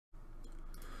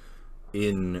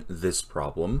In this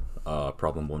problem,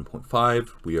 problem 1.5,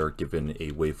 we are given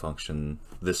a wave function,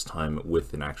 this time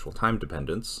with an actual time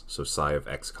dependence. So psi of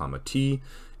x comma t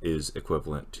is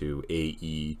equivalent to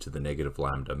ae to the negative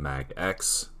lambda mag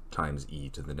x times e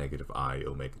to the negative I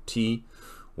omega t,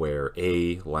 where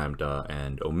a, lambda,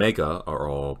 and omega are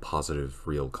all positive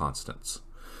real constants.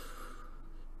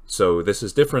 So this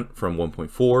is different from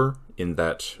 1.4 in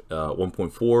that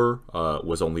 1.4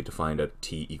 was only defined at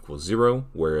t equals 0,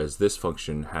 whereas this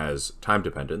function has time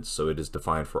dependence, so it is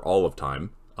defined for all of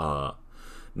time.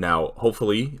 Now,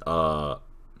 hopefully,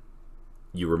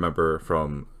 you remember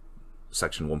from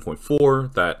section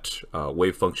 1.4 that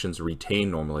wave functions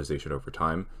retain normalization over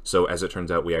time. So as it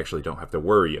turns out, we actually don't have to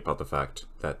worry about the fact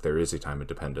that there is a time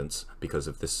dependence, because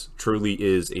if this truly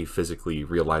is a physically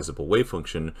realizable wave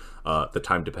function, the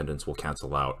time dependence will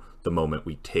cancel out the moment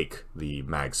we take the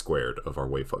mag squared of our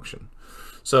wave function.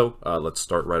 So let's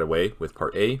start right away with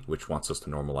part A, which wants us to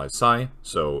normalize psi.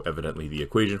 So evidently the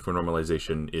equation for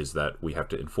normalization is that we have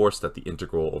to enforce that the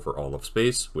integral over all of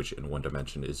space, which in one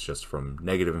dimension is just from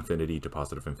negative infinity to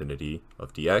positive infinity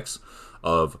of dx,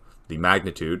 of the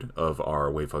magnitude of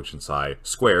our wave function psi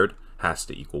squared has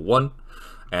to equal 1.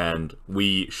 And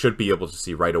we should be able to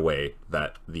see right away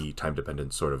that the time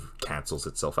dependence sort of cancels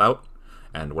itself out.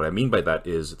 And what I mean by that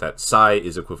is that psi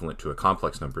is equivalent to a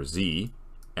complex number z,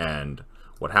 and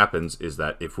what happens is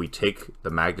that if we take the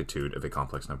magnitude of a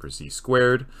complex number z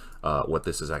squared, what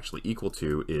this is actually equal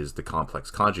to is the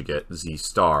complex conjugate z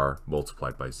star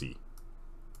multiplied by z.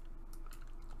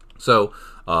 So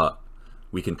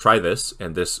we can try this,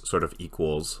 and this sort of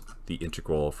equals the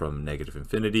integral from negative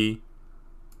infinity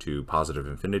to positive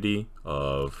infinity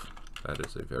of, that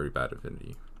is a very bad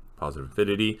infinity, positive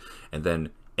infinity, and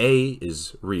then a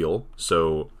is real,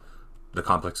 so the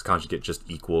complex conjugate just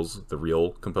equals the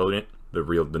real component,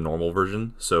 the normal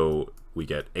version. So we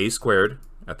get a squared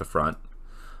at the front.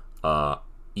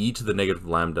 E to the negative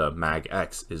lambda mag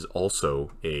x is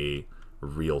also a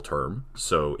real term,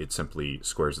 so it simply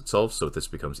squares itself. So this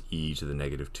becomes e to the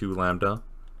negative 2 lambda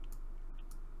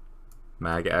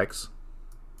mag x.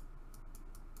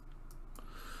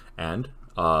 And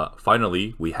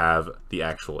finally, we have the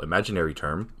actual imaginary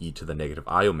term, e to the negative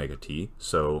I omega t.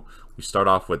 So we start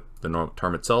off with the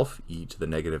term itself, e to the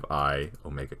negative I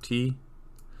omega t,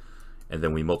 and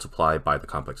then we multiply by the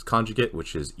complex conjugate,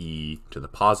 which is e to the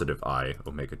positive I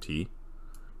omega t,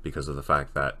 because of the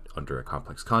fact that under a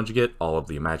complex conjugate, all of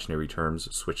the imaginary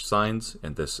terms switch signs,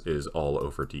 and this is all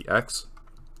over dx.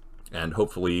 And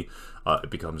hopefully it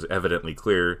becomes evidently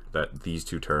clear that these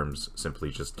two terms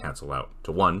simply just cancel out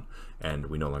to 1, and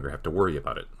we no longer have to worry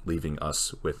about it, leaving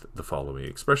us with the following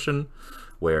expression,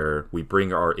 where we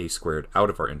bring our a squared out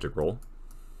of our integral,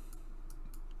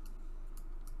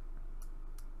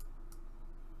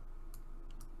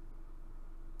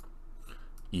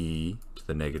 e to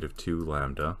the negative 2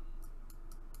 lambda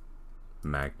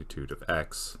magnitude of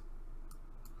x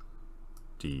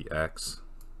dx.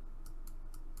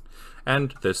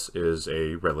 And this is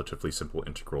a relatively simple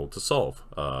integral to solve.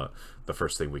 The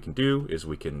first thing we can do is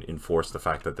we can enforce the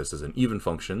fact that this is an even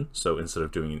function. So instead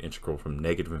of doing an integral from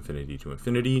negative infinity to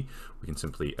infinity, we can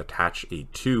simply attach a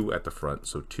 2 at the front.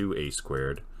 So 2a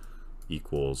squared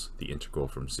equals the integral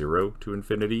from 0 to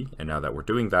infinity. And now that we're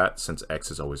doing that, since x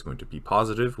is always going to be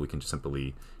positive, we can just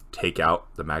simply take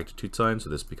out the magnitude sign. So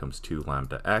this becomes 2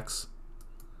 lambda x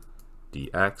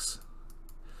dx.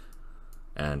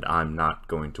 And I'm not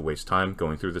going to waste time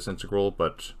going through this integral,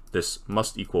 but this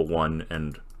must equal 1,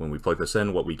 and when we plug this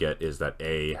in, what we get is that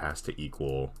a has to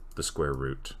equal the square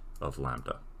root of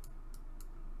lambda.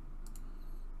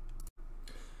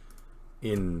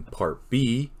 In part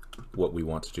B, what we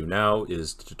want to do now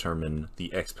is to determine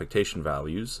the expectation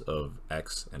values of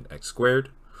x and x squared.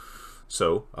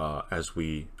 So, as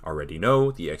we already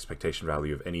know, the expectation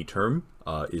value of any term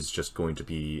is just going to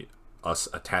be us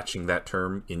attaching that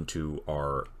term into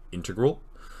our integral.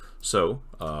 So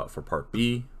for part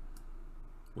B,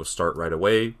 we'll start right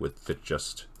away with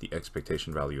just the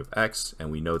expectation value of x,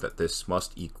 and we know that this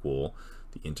must equal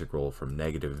the integral from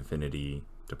negative infinity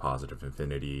to positive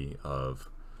infinity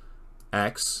of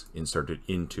x inserted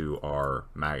into our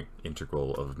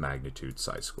integral of magnitude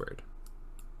psi squared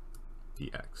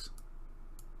dx.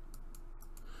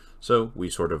 So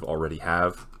we sort of already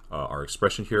have our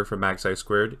expression here for mag psi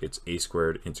squared. It's a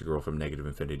squared integral from negative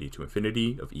infinity to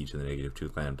infinity of e to the negative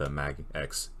 2 lambda mag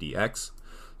x dx.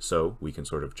 So we can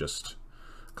sort of just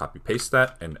copy paste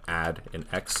that and add an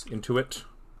x into it.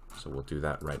 So we'll do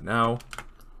that right now.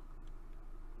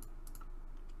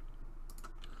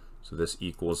 So this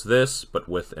equals this, but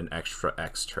with an extra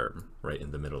x term right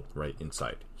in the middle, right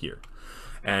inside here.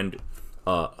 And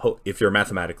if you're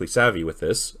mathematically savvy with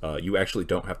this, you actually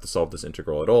don't have to solve this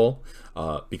integral at all,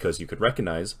 because you could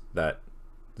recognize that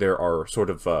there are sort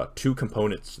of two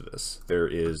components to this. There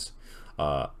is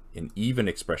an even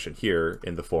expression here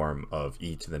in the form of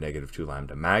e to the negative 2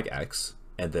 lambda mag x,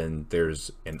 and then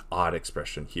there's an odd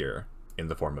expression here in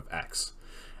the form of x.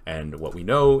 And what we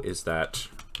know is that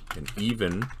an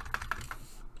even,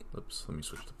 oops, let me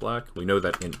switch to black. We know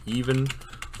that an even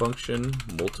function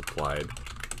multiplied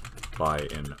by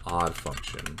an odd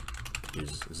function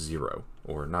is 0,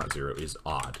 or not 0, is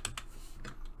odd.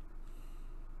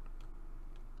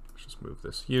 Let's just move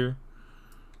this here.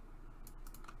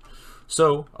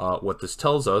 So what this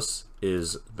tells us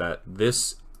is that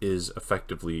this is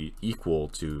effectively equal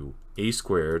to a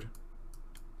squared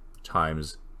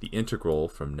times the integral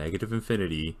from negative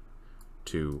infinity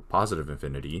to positive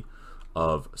infinity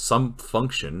of some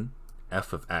function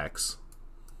f of x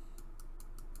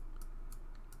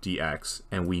dx,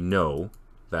 and we know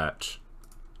that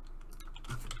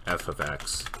f of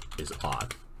x is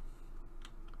odd.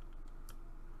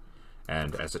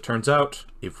 And as it turns out,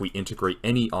 if we integrate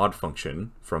any odd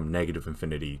function from negative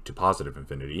infinity to positive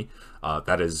infinity,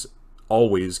 that is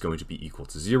always going to be equal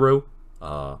to 0,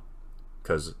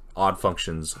 because odd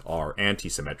functions are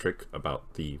anti-symmetric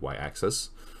about the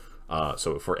y-axis.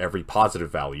 So for every positive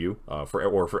value,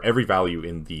 for every value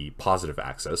in the positive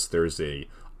axis, there's a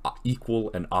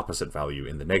equal and opposite value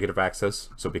in the negative axis.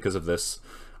 So because of this,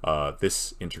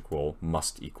 this integral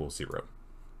must equal 0.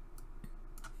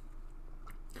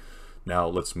 Now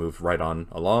let's move right on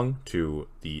along to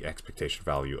the expectation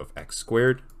value of x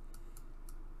squared.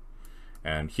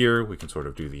 And here we can sort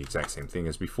of do the exact same thing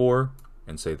as before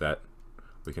and say that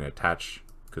we can attach,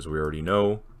 because we already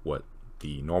know what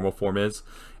the normal form is,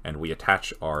 and we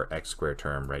attach our x squared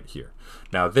term right here.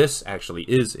 Now this actually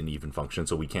is an even function,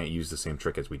 so we can't use the same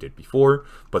trick as we did before,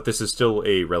 but this is still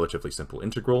a relatively simple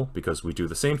integral because we do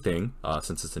the same thing.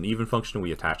 Since it's an even function,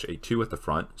 we attach a 2 at the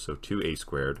front, so 2a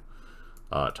squared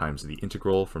times the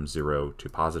integral from 0 to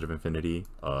positive infinity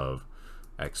of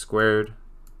x squared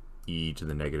e to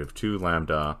the negative 2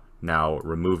 lambda, now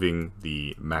removing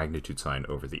the magnitude sign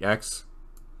over the x.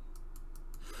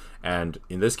 And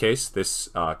in this case, this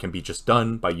can be just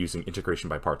done by using integration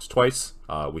by parts twice.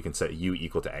 We can set u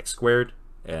equal to x squared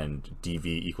and dv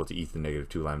equal to e to the negative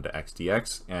 2 lambda x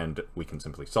dx, and we can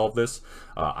simply solve this.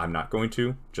 I'm not going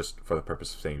to, just for the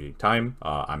purpose of saving time.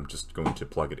 I'm just going to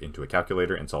plug it into a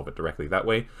calculator and solve it directly that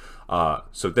way.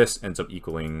 So this ends up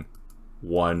equaling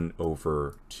 1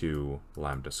 over 2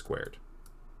 lambda squared,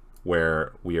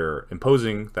 where we are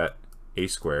imposing that a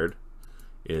squared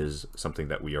is something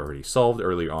that we already solved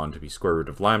earlier on to be square root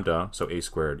of lambda, so a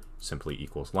squared simply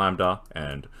equals lambda,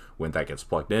 and when that gets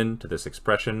plugged into this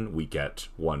expression, we get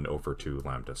 1 over 2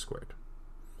 lambda squared.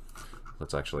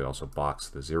 Let's actually also box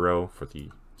the 0 for the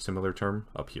similar term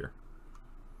up here.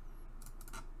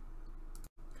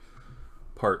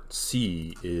 Part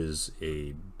C is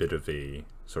a bit of a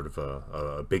sort of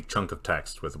a big chunk of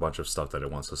text with a bunch of stuff that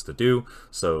it wants us to do,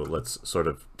 so let's sort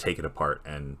of take it apart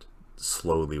and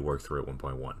slowly work through it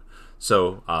 1.1.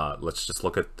 So let's just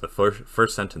look at the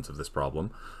first sentence of this problem.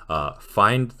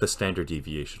 Find the standard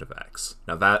deviation of x.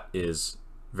 Now that is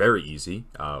very easy.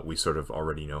 We sort of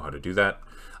already know how to do that.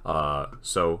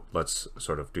 So let's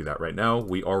sort of do that right now.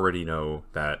 We already know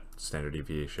that standard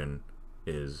deviation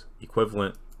is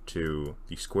equivalent to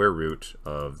the square root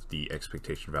of the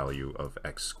expectation value of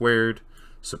x squared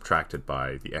subtracted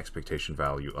by the expectation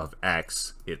value of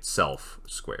x itself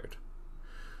squared.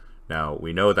 Now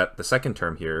we know that the second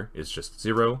term here is just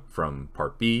 0 from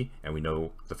part B, and we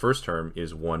know the first term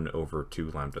is 1 over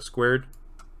 2 lambda squared,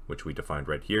 which we defined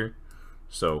right here.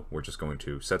 So we're just going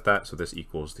to set that, so this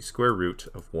equals the square root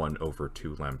of 1 over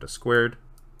 2 lambda squared.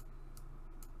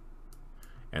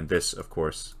 And this, of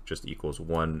course, just equals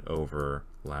 1 over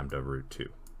lambda root 2.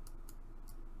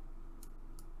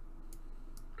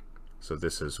 So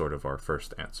this is sort of our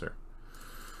first answer.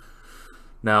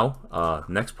 Now,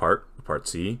 next part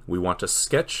C, we want to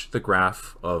sketch the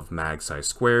graph of mag psi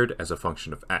squared as a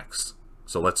function of x.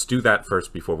 So let's do that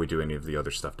first before we do any of the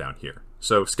other stuff down here.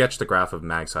 So sketch the graph of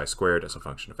mag psi squared as a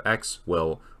function of x.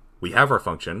 Well, we have our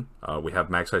function. We have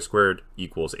mag psi squared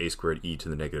equals a squared e to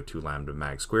the negative 2 lambda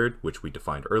mag squared, which we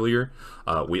defined earlier.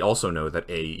 We also know that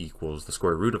a equals the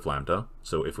square root of lambda.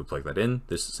 So if we plug that in,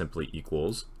 this simply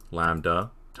equals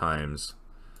lambda times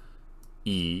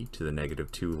e to the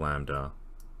negative 2 lambda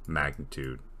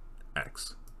magnitude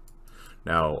x.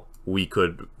 Now we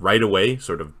could right away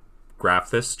sort of graph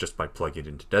this just by plugging it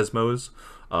into Desmos,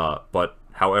 but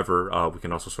However, we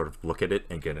can also sort of look at it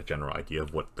and get a general idea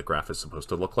of what the graph is supposed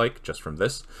to look like just from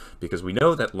this, because we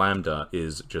know that lambda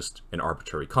is just an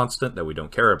arbitrary constant that we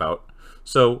don't care about.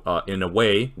 So in a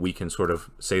way, we can sort of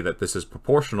say that this is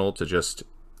proportional to just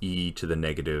e to the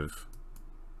negative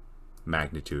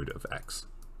magnitude of x.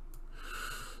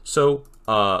 So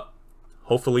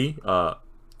hopefully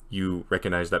you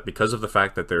recognize that because of the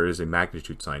fact that there is a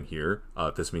magnitude sign here,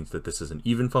 this means that this is an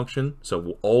even function.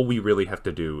 So all we really have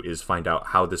to do is find out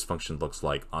how this function looks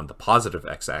like on the positive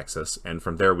x-axis, and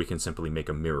from there we can simply make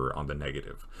a mirror on the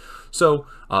negative. So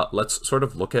let's sort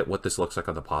of look at what this looks like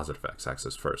on the positive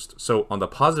x-axis first. So on the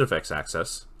positive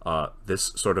x-axis,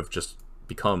 this sort of just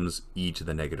becomes e to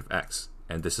the negative x,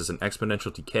 and this is an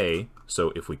exponential decay.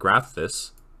 So if we graph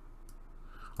this,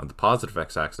 on the positive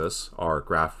x-axis, our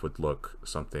graph would look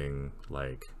something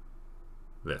like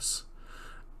this.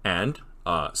 And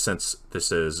since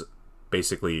this is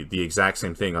basically the exact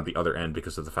same thing on the other end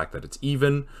because of the fact that it's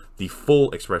even, the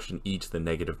full expression e to the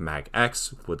negative mag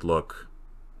x would look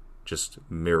just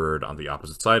mirrored on the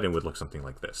opposite side and would look something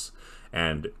like this.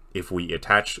 And if we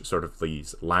attach sort of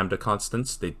these lambda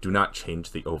constants, they do not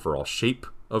change the overall shape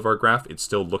of our graph. It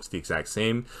still looks the exact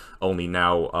same, only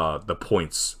now the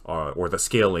points or the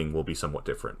scaling will be somewhat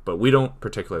different. But we don't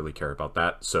particularly care about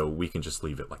that, so we can just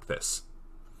leave it like this.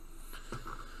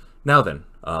 Now then,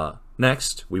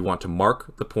 next we want to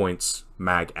mark the points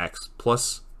mag x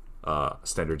plus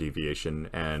standard deviation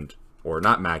and, or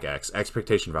not mag x,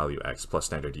 expectation value x plus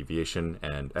standard deviation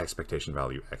and expectation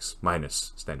value x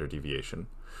minus standard deviation.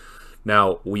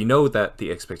 Now, we know that the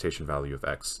expectation value of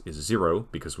x is 0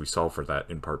 because we solved for that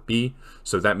in part B,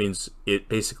 so that means it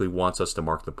basically wants us to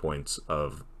mark the points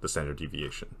of the standard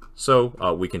deviation.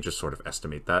 So we can just sort of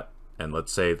estimate that, and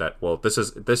let's say that, well, this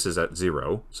is at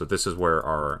 0, so this is where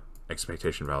our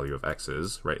expectation value of x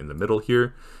is, right in the middle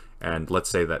here, and let's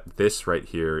say that this right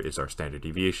here is our standard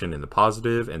deviation in the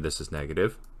positive, and this is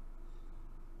negative.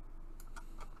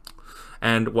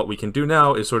 And what we can do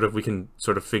now is we can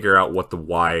figure out what the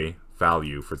y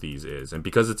value for these is, and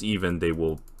because it's even, they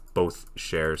will both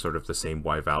share sort of the same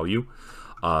y value,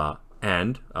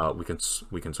 and we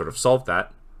can sort of solve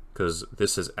that because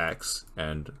this is x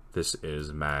and this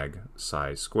is mag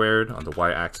psi squared on the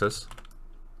y-axis,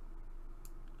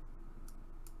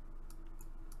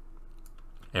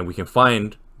 and we can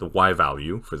find the y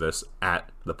value for this at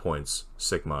the points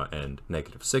sigma and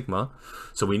negative sigma.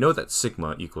 So we know that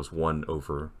sigma equals 1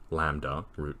 over lambda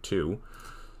root 2.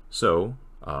 So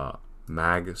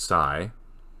mag psi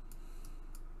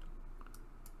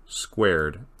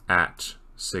squared at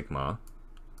sigma,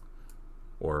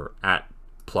 or at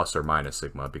plus or minus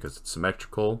sigma because it's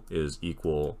symmetrical, is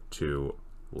equal to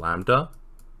lambda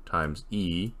times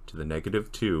e to the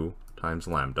negative 2 times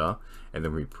lambda, and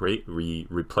then we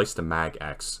replace the mag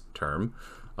x term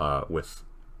with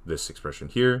this expression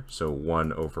here, so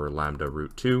 1 over lambda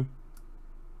root 2.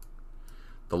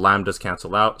 The lambdas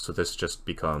cancel out, so this just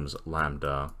becomes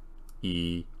lambda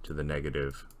e to the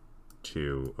negative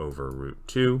 2 over root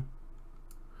 2.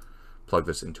 Plug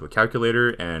this into a calculator,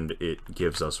 and it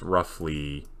gives us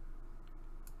roughly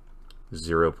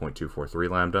 0.243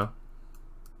 lambda.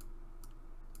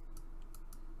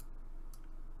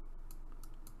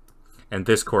 And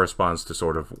this corresponds to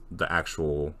sort of the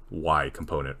actual y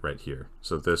component right here.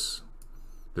 So this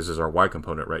is our y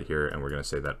component right here, and we're going to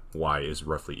say that y is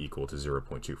roughly equal to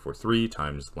 0.243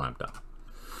 times lambda.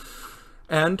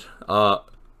 And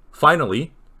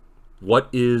finally, what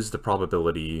is the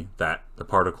probability that the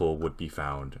particle would be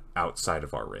found outside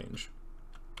of our range?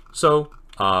 So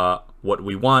what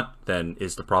we want then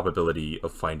is the probability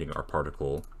of finding our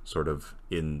particle sort of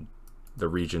in the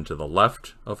region to the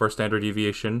left of our standard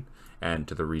deviation and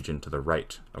to the region to the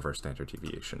right of our standard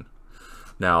deviation.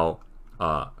 Now,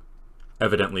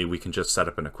 evidently, we can just set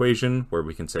up an equation where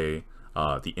we can say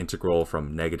the integral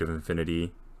from negative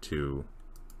infinity to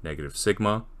negative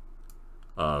sigma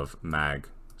of mag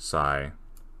psi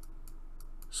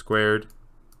squared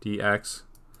dx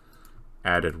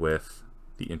added with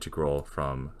the integral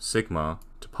from sigma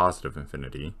to positive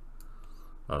infinity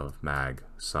of mag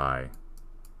psi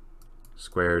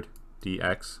squared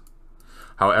dx.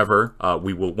 However,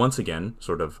 we will once again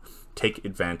sort of take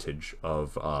advantage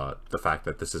of the fact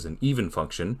that this is an even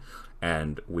function,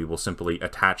 and we will simply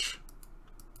attach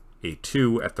a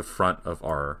 2 at the front of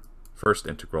our first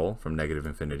integral from negative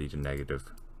infinity to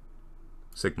negative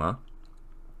sigma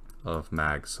of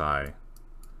mag psi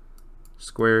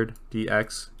squared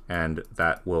dx, and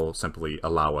that will simply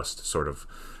allow us to sort of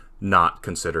not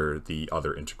consider the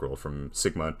other integral from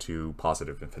sigma to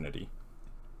positive infinity.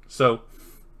 So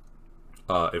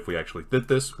if we actually did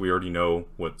this, we already know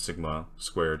what sigma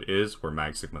squared is, or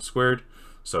mag sigma squared.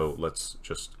 So let's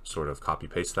just sort of copy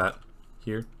paste that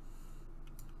here.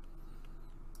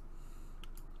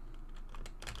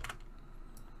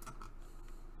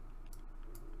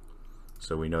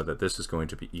 So we know that this is going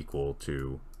to be equal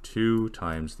to 2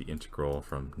 times the integral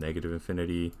from negative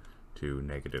infinity to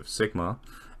negative sigma.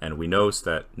 And we know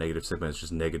that negative sigma is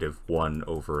just negative 1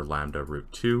 over lambda root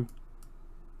 2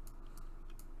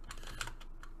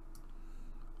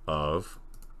 of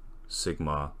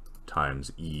sigma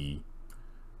times e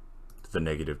to the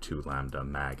negative 2 lambda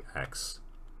mag x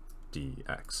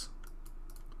dx.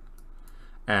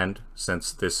 And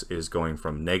since this is going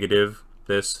from negative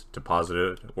this to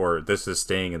positive, or this is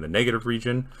staying in the negative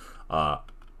region,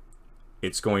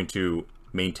 it's going to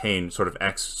maintain sort of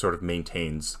x sort of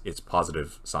maintains its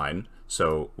positive sign.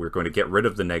 So we're going to get rid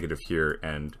of the negative here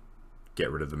and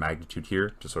get rid of the magnitude here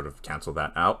to sort of cancel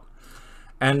that out.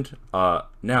 And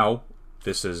now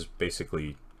this is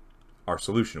basically our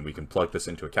solution. We can plug this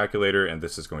into a calculator, and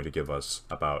this is going to give us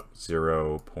about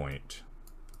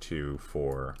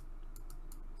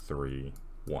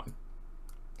 0.2431.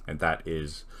 And that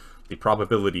is the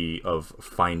probability of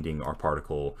finding our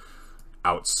particle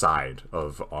outside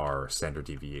of our standard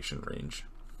deviation range.